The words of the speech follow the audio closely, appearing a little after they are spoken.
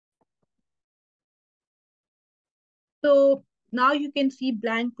So now you can see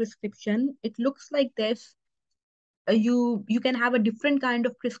blank prescription. It looks like this. You can have a different kind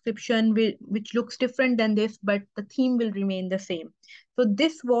of prescription which looks different than this, but the theme will remain the same. So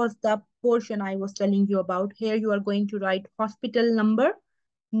this was the portion I was telling you about. Here you are going to write hospital number,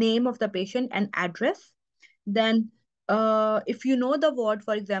 name of the patient, and address. Then if you know the ward,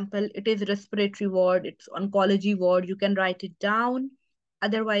 for example, it is respiratory ward, it's oncology ward, you can write it down.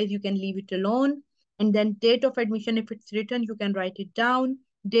 Otherwise, you can leave it alone. And then date of admission, if it's written, you can write it down.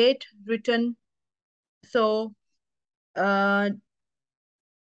 Date written. So after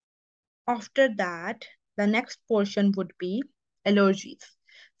that, the next portion would be allergies.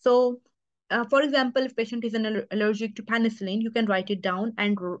 So, for example, if patient is allergic to penicillin, you can write it down,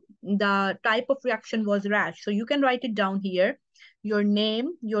 and the type of reaction was rash. So you can write it down here, your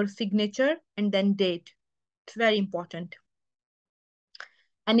name, your signature, and then date. It's very important.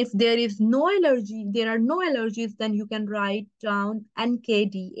 And if there is no allergy, there are no allergies, then you can write down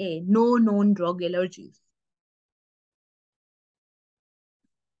NKDA, no known drug allergies.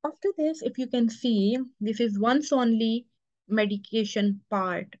 After this, if you can see, this is once only medication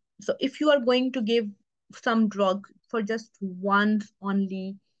part. So if you are going to give some drug for just once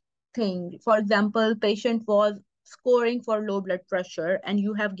only thing, for example, patient was scoring for low blood pressure and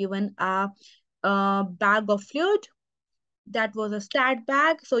you have given a bag of fluid, that was a stat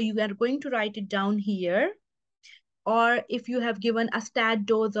bag. So you are going to write it down here. Or if you have given a stat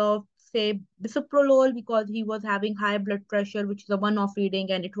dose of say bisoprolol because he was having high blood pressure, which is a one-off reading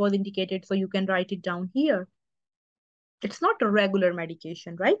and it was indicated, so you can write it down here. It's not a regular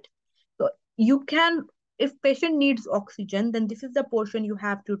medication, right? So you can, if patient needs oxygen, then this is the portion you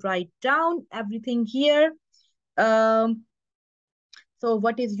have to write down everything here. um so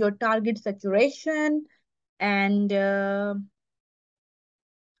what is your target saturation, and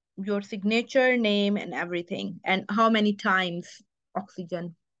your signature, name, and everything, and how many times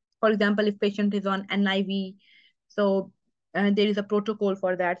oxygen. For example, if patient is on NIV, so there is a protocol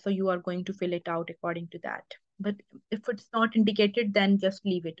for that. So you are going to fill it out according to that. But if it's not indicated, then just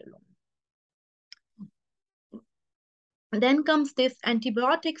leave it alone. Then comes this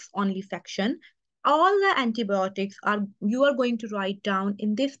antibiotics only section. All the antibiotics you are going to write down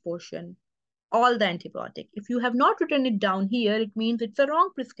in this portion. All the antibiotic. If you have not written it down here, it means it's a wrong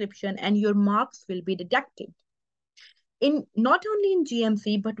prescription and your marks will be deducted. In not only in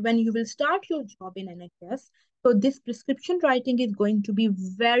GMC, but when you will start your job in NHS, so this prescription writing is going to be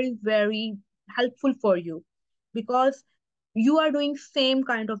very, very helpful for you because you are doing same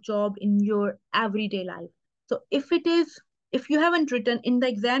kind of job in your everyday life. So if you haven't written in the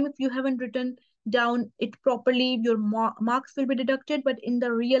exam, if you haven't written down it properly, your marks will be deducted. But in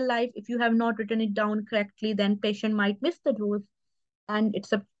the real life, if you have not written it down correctly, then patient might miss the dose, and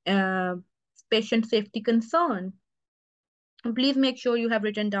it's a patient safety concern. Please make sure you have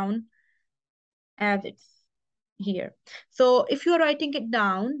written down as it's here. So if you're writing it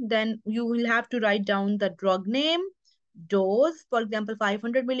down, then you will have to write down the drug name, dose, for example,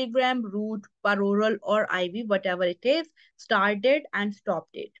 500 milligram, root, paroral, or IV, whatever it is, start date and stop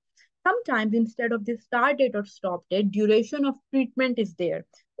date. Sometimes instead of this start date or stop date, duration of treatment is there.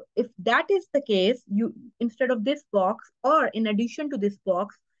 If that is the case, you instead of this box or in addition to this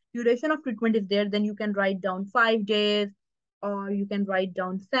box, duration of treatment is there, then you can write down 5 days or you can write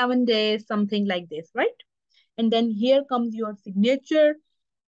down 7 days, something like this, right? And then here comes your signature,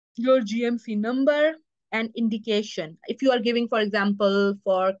 your GMC number, and indication. If you are giving, for example,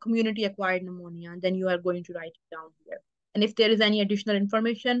 for community acquired pneumonia, then you are going to write it down here. And if there is any additional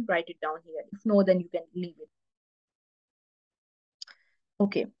information, write it down here. If no, then you can leave it.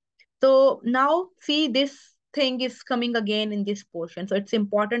 Okay. So now see, this thing is coming again in this portion. So it's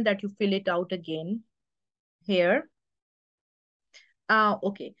important that you fill it out again here.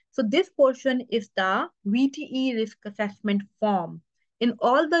 Okay, so this portion is the VTE risk assessment form. In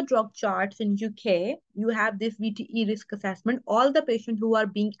all the drug charts in UK, you have this VTE risk assessment. All the patients who are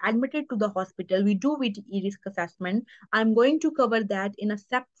being admitted to the hospital, we do VTE risk assessment. I'm going to cover that in a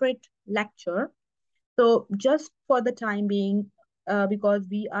separate lecture. So just for the time being, because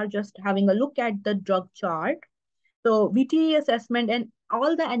we are just having a look at the drug chart. So VTE assessment and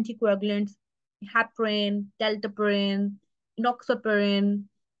all the anticoagulants, heparin, dalteparin, enoxaparin,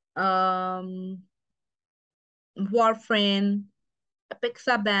 um, warfarin,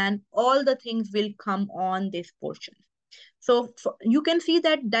 apixaban, all the things will come on this portion. So you can see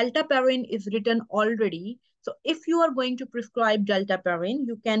that dalteparin is written already. So if you are going to prescribe dalteparin,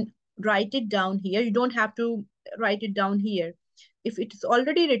 you can write it down here. You don't have to write it down here. If it is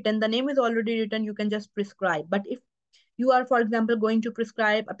already written, the name is already written, you can just prescribe. But if you are, for example, going to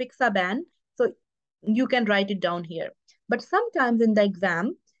prescribe apixaban, so you can write it down here. But sometimes in the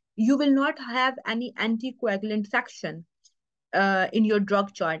exam, you will not have any anticoagulant section in your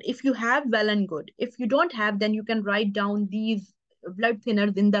drug chart. If you have, well and good. If you don't have, then you can write down these blood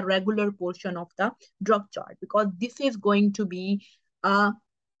thinners in the regular portion of the drug chart, because this is going to be uh,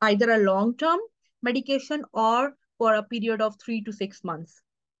 either a long-term medication or for a period of 3 to 6 months,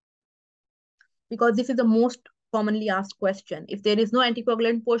 because this is the most commonly asked question. If there is no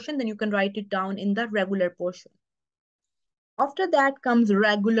anticoagulant portion, then you can write it down in the regular portion. After that comes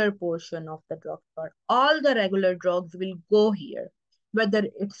regular portion of the drug chart. All the regular drugs will go here, whether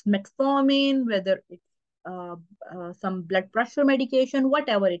it's metformin, whether it's some blood pressure medication,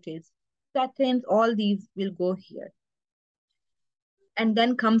 whatever it is. Statins, all these will go here. And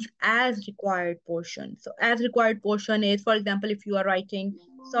then comes as required portion. So as required portion is, for example, if you are writing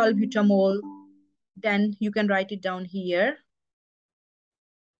salbutamol, then you can write it down here.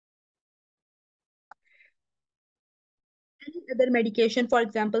 Any other medication, for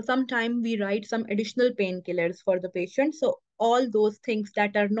example, sometime we write some additional painkillers for the patient. So all those things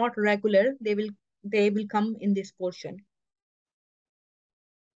that are not regular, they will come in this portion.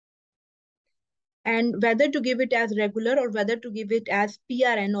 And whether to give it as regular or whether to give it as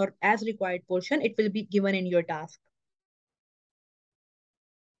PRN or as required portion, it will be given in your task.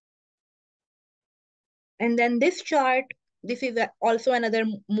 And then this chart, this is also another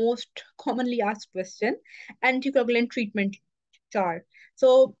most commonly asked question, anticoagulant treatment chart.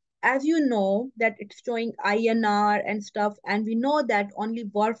 So as you know that it's showing INR and stuff, and we know that only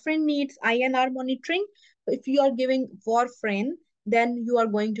warfarin needs INR monitoring. So if you are giving warfarin, then you are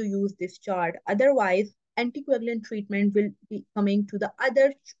going to use this chart. Otherwise, anticoagulant treatment will be coming to the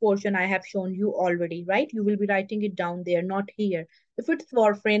other portion I have shown you already, right? You will be writing it down there, not here. If it's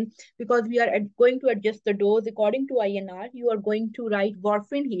warfarin, because we are going to adjust the dose according to INR, you are going to write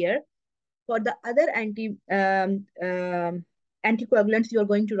warfarin here. For the other anticoagulants, you are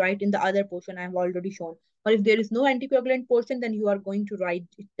going to write in the other portion I have already shown. Or if there is no anticoagulant portion, then you are going to write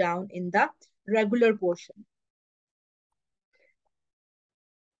it down in the regular portion.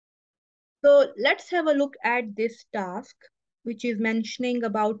 So let's have a look at this task, which is mentioning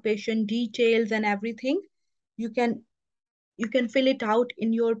about patient details and everything. You can fill it out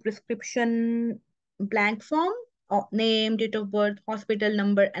in your prescription blank form. Name, date of birth, hospital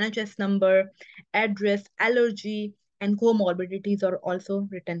number, NHS number, address, allergy, and comorbidities are also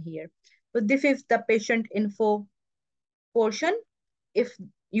written here. So this is the patient info portion. If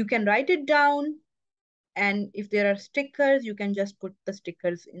you can write it down, and if there are stickers, you can just put the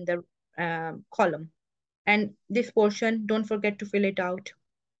stickers in the column. And this portion, don't forget to fill it out.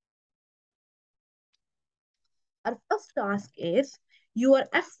 Our first task is, you are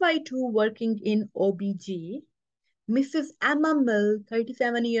FY2 working in OBG. Mrs. Emma Mill,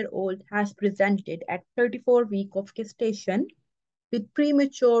 37-year-old, has presented at 34 week of gestation with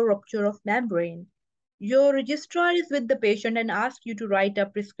premature rupture of membrane. Your registrar is with the patient and asks you to write a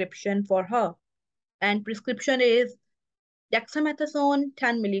prescription for her. And prescription is dexamethasone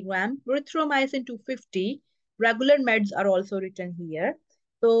 10 milligram, erythromycin 250. Regular meds are also written here.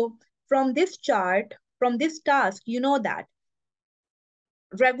 So from this chart, from this task, you know that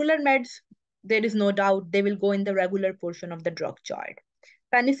regular meds, there is no doubt they will go in the regular portion of the drug chart.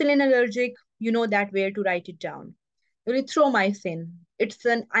 Penicillin allergic, you know that where to write it down. Erythromycin, it's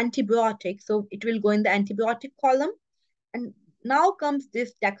an antibiotic, so it will go in the antibiotic column. And now comes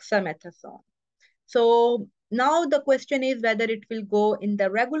this dexamethasone. So now the question is whether it will go in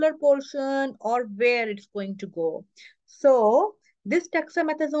the regular portion or where it's going to go. So this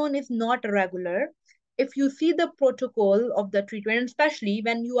dexamethasone is not regular. If you see the protocol of the treatment, especially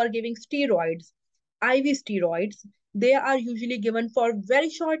when you are giving steroids, IV steroids, they are usually given for very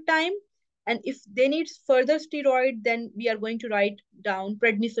short time. And if they need further steroid, then we are going to write down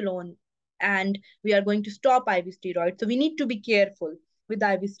prednisolone and we are going to stop IV steroid. So we need to be careful with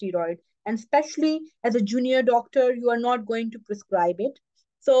IV steroid. And especially as a junior doctor, you are not going to prescribe it.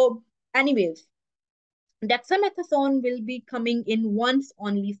 So anyways, dexamethasone will be coming in once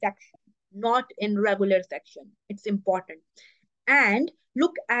only section, not in regular section. It's important. And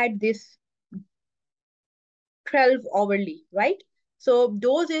look at this 12 hourly, right? So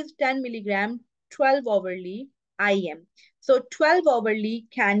dose is 10 milligram, 12 hourly IM. So 12 hourly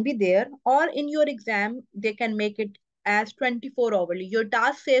can be there, or in your exam, they can make it as 24 hourly. Your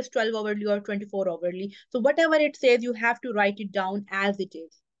task says 12 hourly or 24 hourly. So whatever it says, you have to write it down as it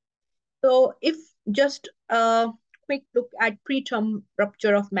is. So if just a quick look at preterm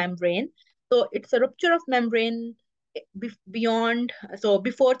rupture of membrane. So it's a rupture of membrane beyond, so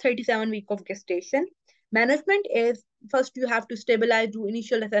before 37 week of gestation. Management is first you have to stabilize, do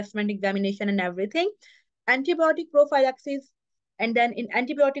initial assessment, examination, and everything. Antibiotic prophylaxis, and then in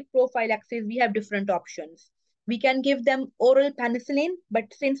antibiotic prophylaxis, we have different options. We can give them oral penicillin, but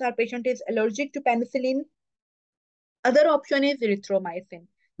since our patient is allergic to penicillin, other option is erythromycin,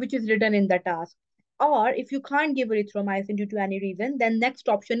 which is written in the task. Or if you can't give erythromycin due to any reason, then next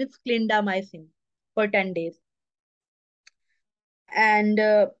option is clindamycin for 10 days. And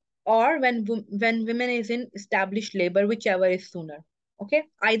or when women is in established labor, whichever is sooner. Okay,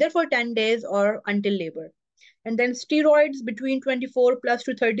 either for 10 days or until labor. And then steroids between 24 plus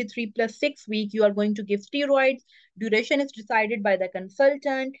to 33 plus 6 week, you are going to give steroids. Duration is decided by the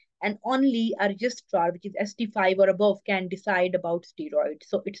consultant, and only a registrar, which is ST5 or above, can decide about steroids.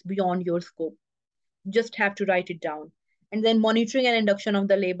 So it's beyond your scope. Just have to write it down. And then monitoring and induction of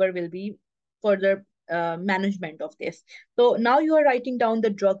the labor will be further management of this. So now you are writing down the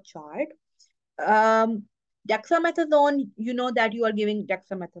drug chart. um, Dexamethasone, you know that you are giving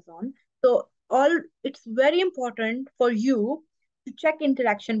dexamethasone. So all it's very important for you to check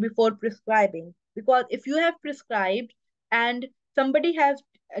interaction before prescribing, because if you have prescribed and somebody has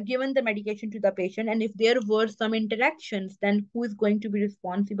given the medication to the patient, and if there were some interactions, then who is going to be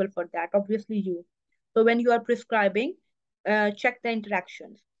responsible for that? Obviously you. So when you are prescribing, check the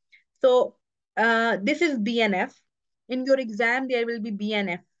interactions. So this is BNF. In your exam, there will be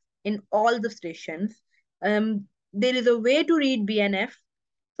BNF in all the stations. There is a way to read BNF.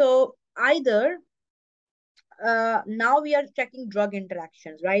 So either now we are checking drug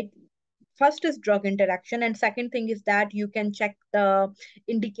interactions, right? First is drug interaction, and second thing is that you can check the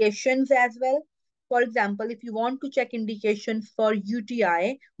indications as well. For example, if you want to check indications for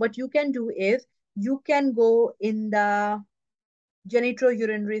UTI, what you can do is you can go in the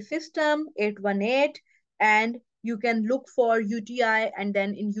genitourinary system 818, and you can look for UTI, and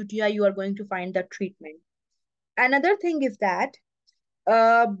then in UTI you are going to find the treatment. Another thing is that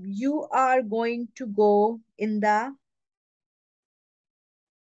you are going to go in the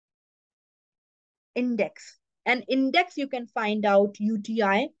index, and index you can find out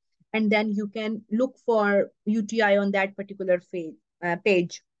UTI, and then you can look for UTI on that particular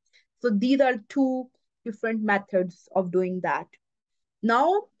page. So these are two different methods of doing that.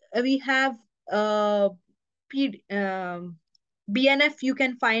 Now we have P, BNF you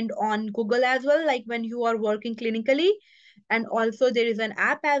can find on Google as well, like when you are working clinically. And also there is an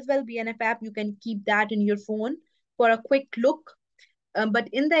app as well, BNF app. You can keep that in your phone for a quick look. But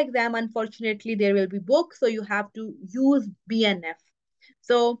in the exam, unfortunately, there will be books, so you have to use BNF.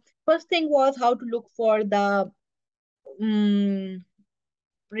 So first thing was how to look for the um,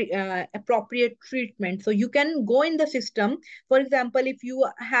 appropriate treatment. So you can go in the system. For example, if you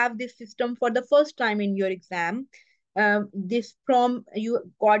have this system for the first time in your exam, this PROM, you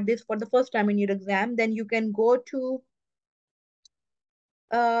got this for the first time in your exam, then you can go to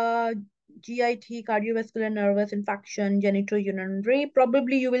uh, GIT, cardiovascular nervous infection, genitourinary.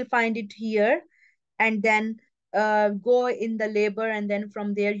 Probably you will find it here, and then go in the labor, and then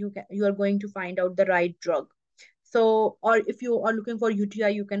from there you are going to find out the right drug. So, or if you are looking for UTI,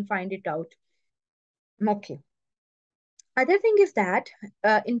 you can find it out. Okay. Other thing is that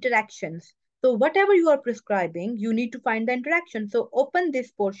interactions. So whatever you are prescribing, you need to find the interaction. So open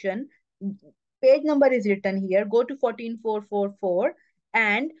this portion. Page number is written here. Go to 14444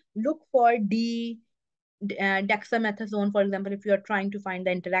 and look for dexamethasone. For example, if you are trying to find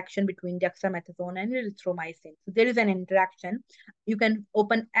the interaction between dexamethasone and erythromycin. So there is an interaction. You can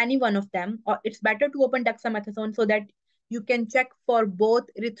open any one of them, or it's better to open dexamethasone so that you can check for both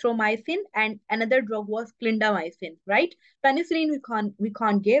erythromycin, and another drug was clindamycin, right? Penicillin we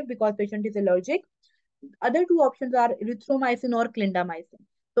can't give because patient is allergic. Other two options are erythromycin or clindamycin.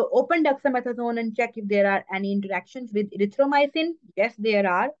 So open dexamethasone and check if there are any interactions with erythromycin. Yes, there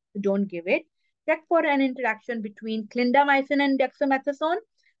are. So don't give it. Check for an interaction between clindamycin and dexamethasone.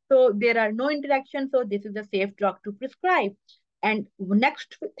 So there are no interactions. So this is a safe drug to prescribe. And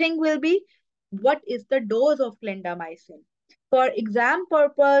next thing will be, what is the dose of clindamycin? For exam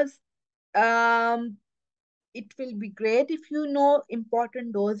purpose, um, it will be great if you know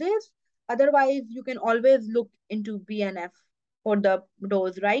important doses. Otherwise, you can always look into BNF for the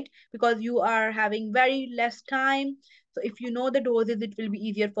dose, right? Because you are having very less time. So if you know the doses, it will be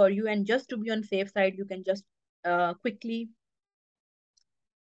easier for you. And just to be on safe side, you can just quickly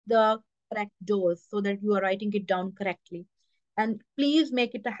the correct dose so that you are writing it down correctly. And please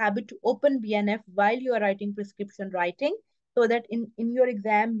make it a habit to open BNF while you are writing prescription writing, so that in your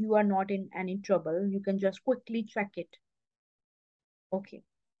exam, you are not in any trouble. You can just quickly check it. Okay.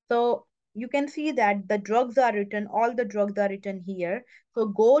 So you can see that the drugs are written, all the drugs are written here. So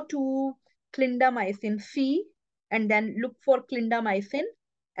go to clindamycin C, and then look for clindamycin,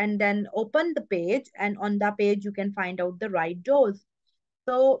 and then open the page, and on the page you can find out the right dose.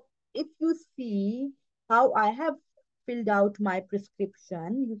 So if you see how I have filled out my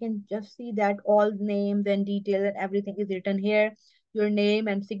prescription, you can just see that all names and details and everything is written here. Your name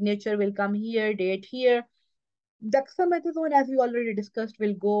and signature will come here, date here. Dexamethasone, as we already discussed,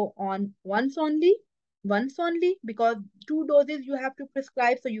 will go on once only, because 2 doses you have to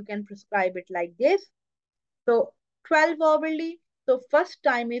prescribe, so you can prescribe it like this. So 12 hourly. So first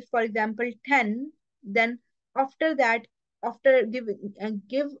time is, for example, 10. Then after that, after give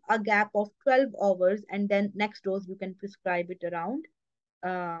a gap of 12 hours, and then next dose you can prescribe it around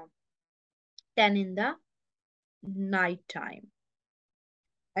uh, 10 in the night time.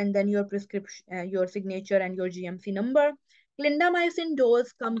 And then your prescription, your signature, and your GMC number. Clindamycin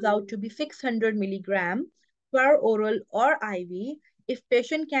dose comes out to be 600 milligram per oral or IV. If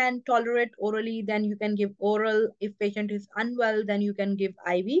patient can tolerate orally, then you can give oral. If patient is unwell, then you can give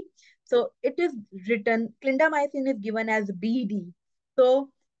IV. So it is written, clindamycin is given as BD. So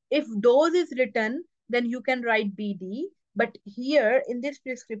if dose is written, then you can write BD. But here in this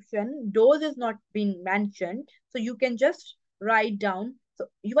prescription, dose is not being mentioned. So you can just write down. So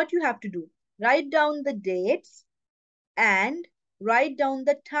what you have to do, write down the dates and write down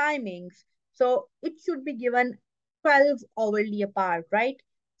the timings. So it should be given 12 hourly apart, right?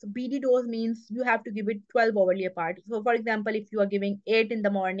 So BD dose means you have to give it 12 hourly apart. So for example, if you are giving 8 in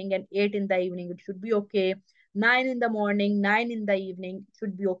the morning and 8 in the evening, it should be okay. 9 in the morning, 9 in the evening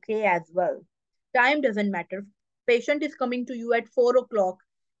should be okay as well. Time doesn't matter. Patient is coming to you at 4 o'clock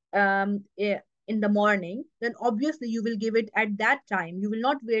in the morning, then obviously you will give it at that time. You will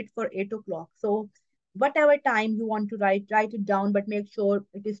not wait for 8 o'clock. So whatever time you want to write it down, but make sure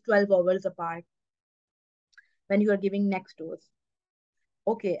it is 12 hours apart when you are giving next dose.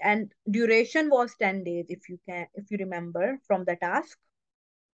 Okay, and duration was 10 days, if you remember from the task.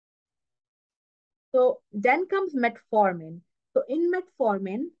 So then comes metformin. So in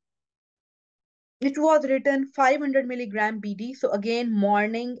metformin, it was written 500 milligram BD. So again,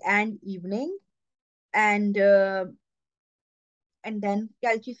 morning and evening, and then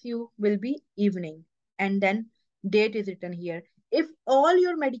calcium will be evening, and then date is written here. If all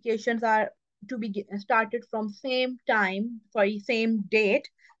your medications are to be started from same time, sorry, same date,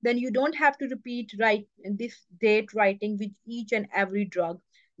 then you don't have to repeat write this date writing with each and every drug.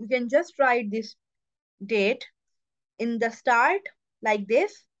 You can just write this date in the start like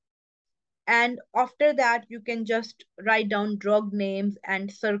this, and after that you can just write down drug names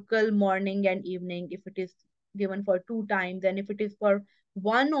and circle morning and evening if it is given for 2 times, and if it is for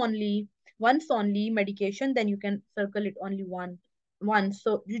once only medication, then you can circle it only once,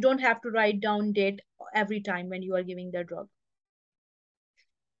 so you don't have to write down date every time when you are giving the drug.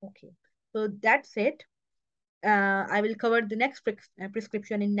 Okay, so that's it. I will cover the next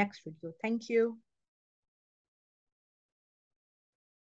prescription in next video. Thank you.